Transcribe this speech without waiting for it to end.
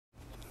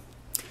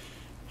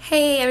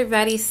Hey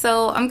everybody,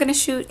 so I'm gonna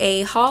shoot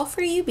a haul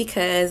for you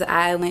because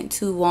I went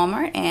to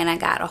Walmart and I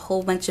got a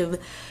whole bunch of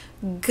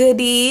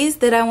goodies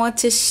that I want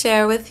to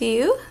share with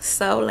you.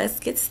 So let's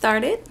get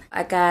started.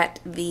 I got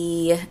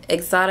the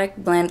Exotic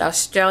Blend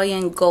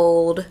Australian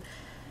Gold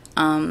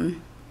sunscreen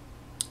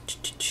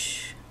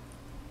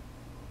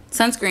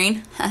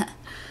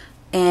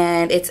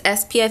and it's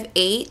SPF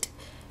 8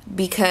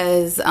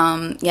 because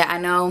yeah, I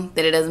know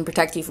that it doesn't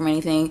protect you from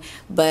anything,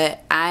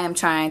 but I am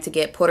trying to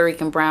get Puerto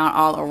Rican brown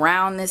all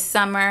around this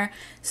summer,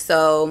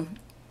 so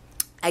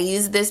I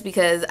use this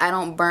because I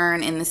don't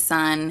burn in the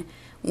sun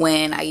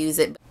when I use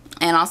it.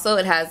 And also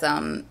it has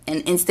an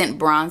instant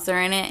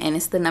bronzer in it, and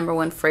it's the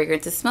 #1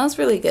 fragrance. It smells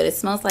really good. It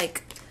smells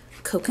like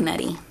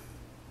coconutty,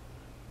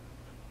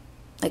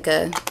 like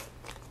a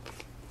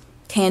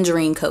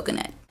tangerine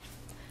coconut.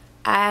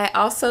 I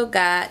also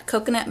got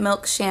coconut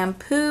milk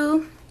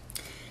shampoo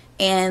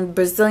and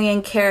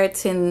Brazilian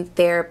Keratin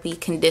Therapy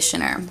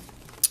conditioner.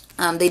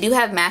 They do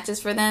have matches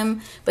for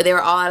them, but they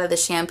were all out of the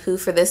shampoo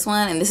for this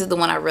one, and this is the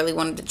one I really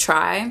wanted to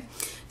try.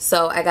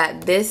 So I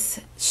got this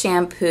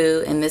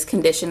shampoo and this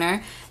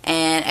conditioner,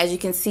 and as you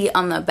can see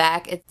on the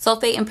back, it's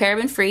sulfate and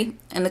paraben free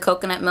in the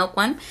coconut milk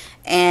one,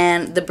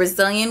 and the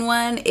Brazilian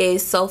one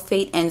is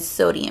sulfate and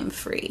sodium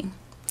free.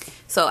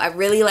 So I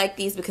really like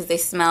these because they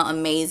smell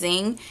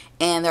amazing,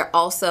 and they're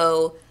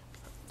also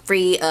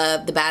free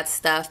of the bad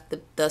stuff,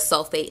 the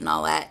sulfate and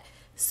all that.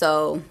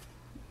 So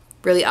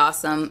really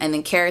awesome. And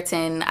then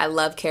keratin, I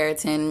love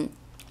keratin.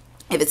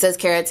 If it says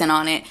keratin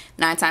on it,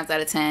 9 times out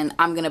of 10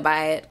 I'm gonna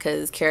buy it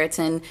because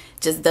keratin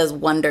just does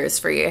wonders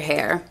for your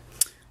hair.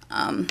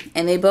 And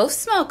they both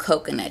smell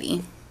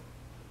coconutty.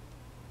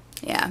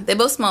 Yeah, they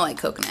both smell like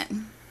coconut.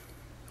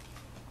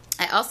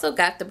 I also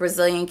got the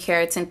Brazilian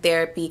Keratin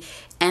Therapy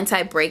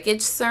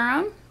anti-breakage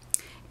serum.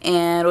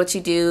 And what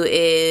you do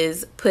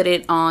is put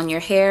it on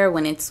your hair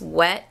when it's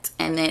wet,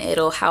 and then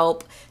it'll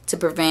help to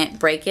prevent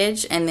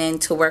breakage. And then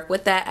to work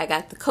with that, I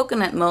got the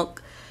coconut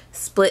milk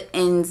split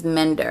ends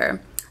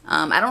mender.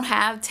 I don't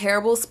have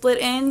terrible split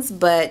ends,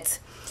 but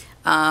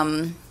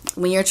when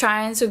you're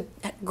trying to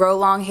grow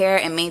long hair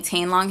and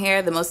maintain long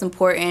hair, the most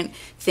important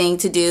thing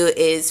to do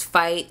is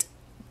fight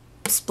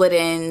split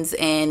ends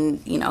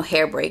and, you know,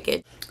 hair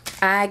breakage.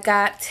 I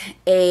got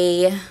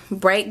a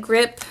Bright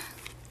Grip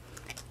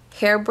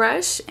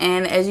hairbrush,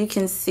 and as you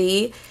can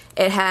see,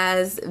 it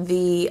has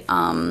the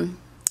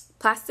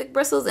plastic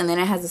bristles, and then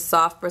it has the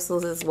soft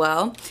bristles as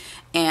well.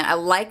 And I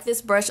like this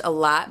brush a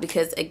lot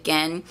because,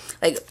 again,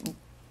 like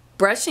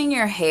brushing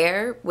your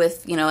hair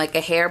with, you know, like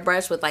a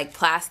hairbrush with like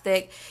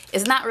plastic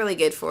is not really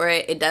good for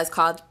it. It does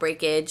cause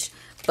breakage,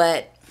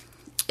 but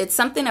it's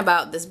something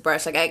about this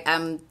brush, like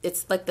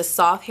it's like the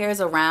soft hairs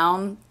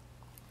around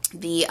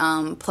the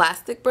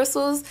plastic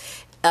bristles.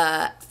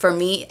 For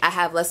me, I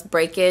have less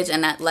breakage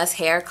and that less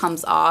hair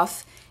comes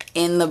off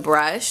in the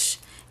brush,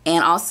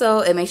 and also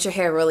it makes your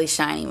hair really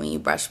shiny when you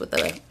brush with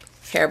a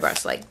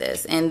hairbrush like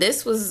this. And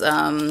this was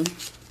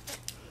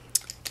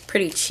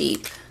pretty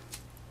cheap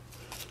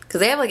because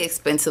they have like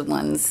expensive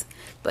ones,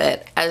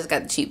 but I just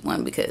got the cheap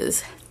one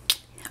because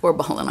we're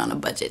balling on a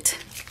budget.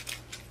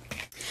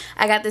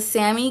 I got the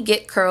Sammy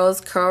Get Curls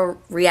Curl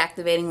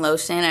Reactivating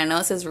Lotion. I know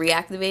it says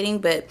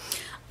reactivating, but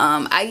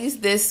I use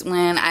this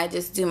when I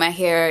just do my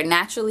hair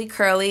naturally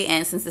curly,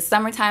 and since the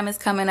summertime is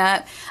coming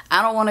up,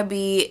 I don't want to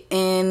be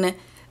in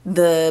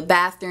the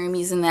bathroom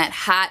using that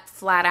hot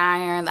flat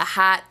iron, the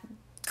hot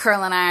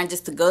curling iron,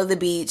 just to go to the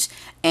beach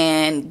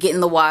and get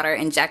in the water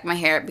and jack my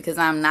hair up, because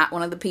I'm not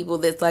one of the people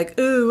that's like,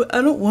 oh,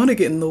 I don't want to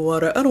get in the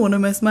water, I don't want to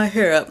mess my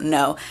hair up.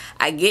 No,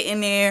 I get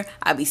in there,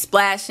 I be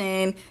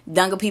splashing,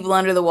 dunking people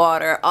under the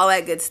water, all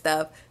that good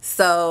stuff.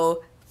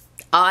 So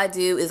all I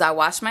do is I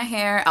wash my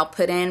hair, I'll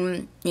put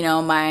in, you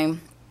know, my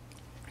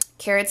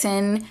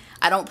keratin.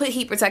 I don't put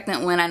heat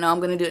protectant when I know I'm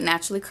going to do it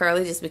naturally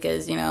curly, just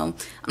because, you know,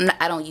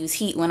 I don't use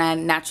heat when I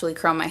naturally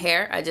curl my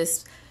hair. I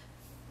just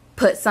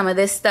put some of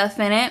this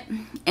stuff in it,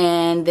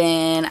 and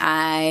then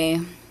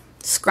I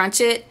scrunch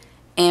it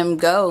and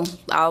go.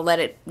 I'll let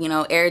it, you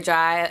know, air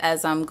dry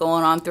as I'm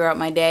going on throughout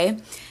my day.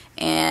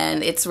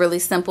 And it's really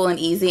simple and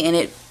easy, and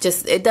it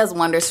does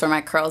wonders for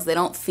my curls. They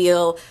don't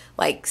feel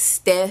like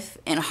stiff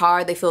and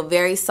hard. They feel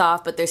very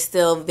soft, but they're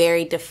still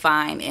very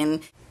defined.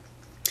 And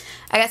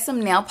I got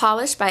some nail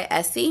polish by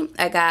Essie.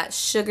 I got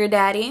Sugar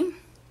Daddy.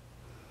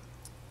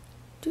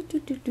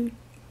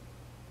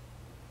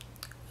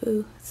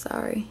 Ooh,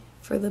 sorry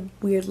for the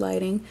weird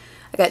lighting.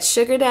 I got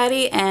Sugar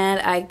Daddy, and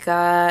I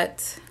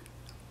got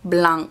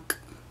Blanc.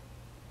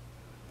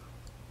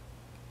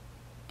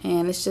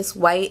 And it's just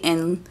white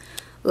and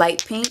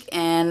light pink,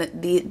 and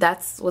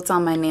that's what's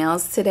on my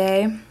nails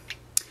today.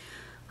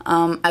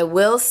 I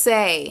will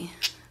say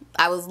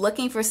I was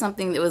looking for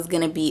something that was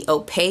gonna be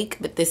opaque,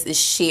 but this is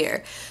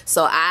sheer.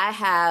 So I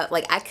have,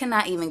 like, I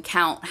cannot even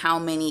count how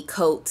many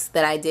coats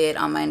that I did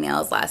on my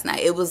nails last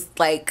night. It was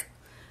like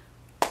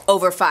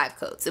over 5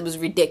 coats. It was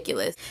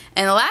ridiculous.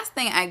 And the last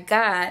thing I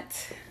got,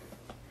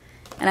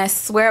 and I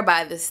swear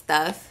by this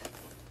stuff,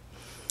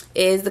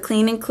 is the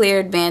Clean and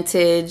Clear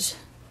Advantage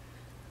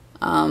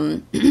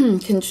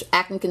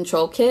acne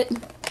control kit,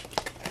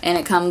 and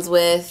it comes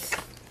with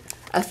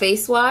a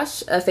face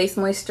wash, a face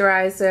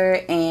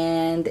moisturizer,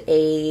 and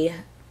a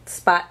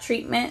spot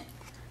treatment.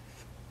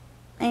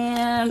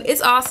 And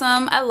it's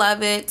awesome. I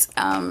love it.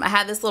 I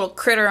had this little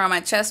critter on my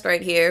chest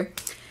right here.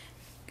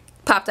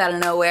 Popped out of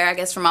nowhere, I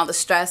guess from all the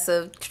stress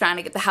of trying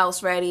to get the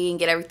house ready and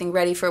get everything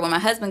ready for when my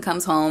husband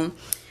comes home.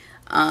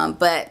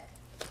 But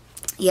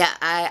yeah,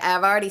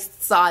 I've already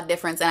saw a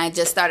difference, and I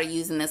just started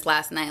using this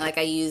last night. Like,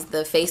 I used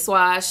the face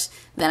wash,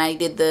 then I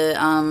did the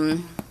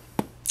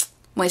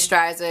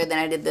moisturizer, then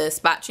I did the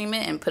spot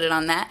treatment and put it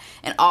on that,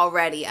 and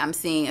already I'm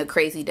seeing a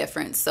crazy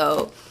difference.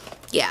 So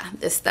yeah,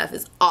 this stuff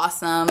is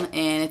awesome,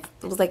 and it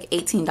was like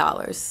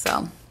 $18,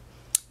 so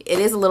it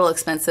is a little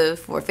expensive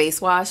for a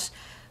face wash,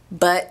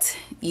 but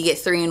you get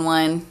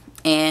 3-in-1,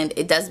 and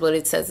it does what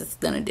it says it's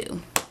gonna do.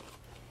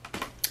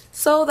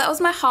 So that was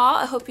my haul.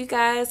 I hope you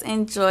guys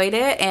enjoyed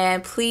it,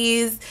 and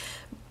please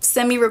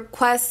send me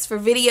requests for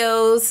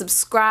videos,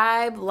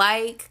 subscribe,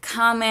 like,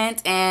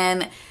 comment,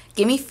 and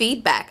give me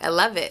feedback. I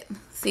love it.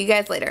 See you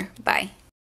guys later. Bye.